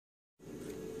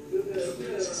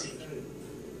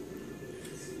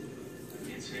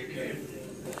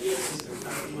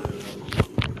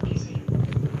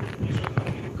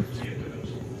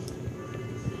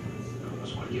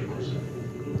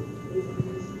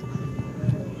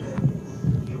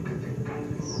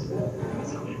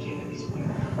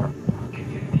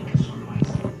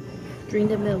Drink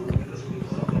the milk.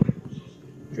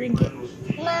 Drink it.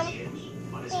 Mom, you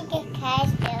can catch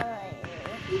it.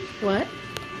 What?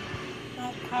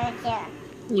 I catch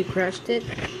it. You crushed it?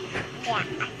 Yeah,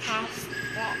 I catched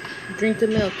it. Drink the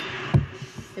milk.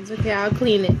 It's okay, I'll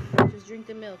clean it. Just drink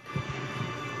the milk.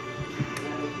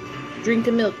 Drink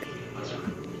the milk.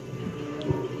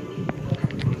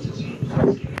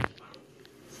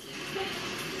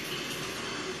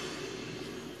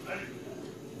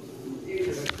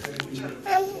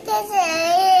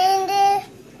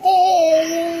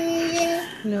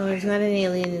 No, there's not an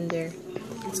alien in there.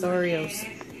 It's Oreos.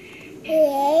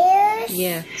 Yes.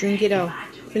 Yeah, drink it all.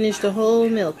 Finish the whole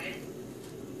milk.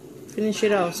 Finish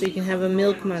it all so you can have a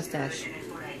milk mustache.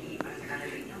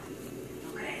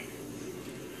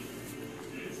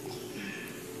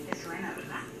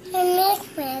 I miss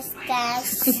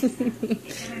mustache.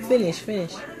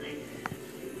 Finish.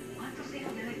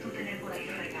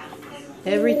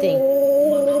 Everything.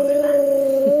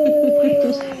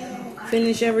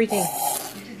 Finish everything.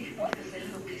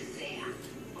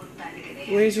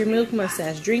 Where's your milk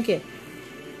mustache? Drink it.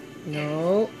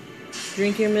 No.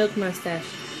 Drink your milk mustache.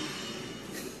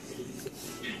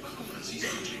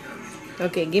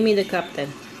 Okay, give me the cup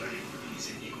then.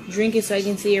 Drink it so I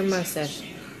can see your mustache.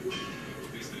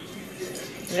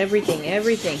 Everything.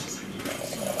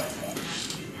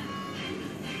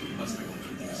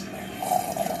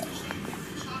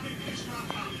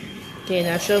 Okay,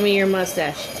 now show me your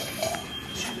mustache.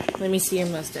 Let me see your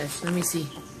mustache. Let me see.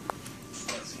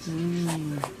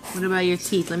 What about your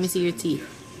teeth? Let me see your teeth.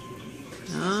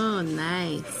 Oh,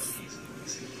 nice.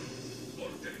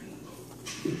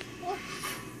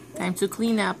 Time to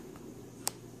clean up.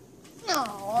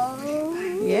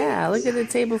 No. Yeah, look at the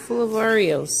table full of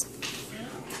Oreos.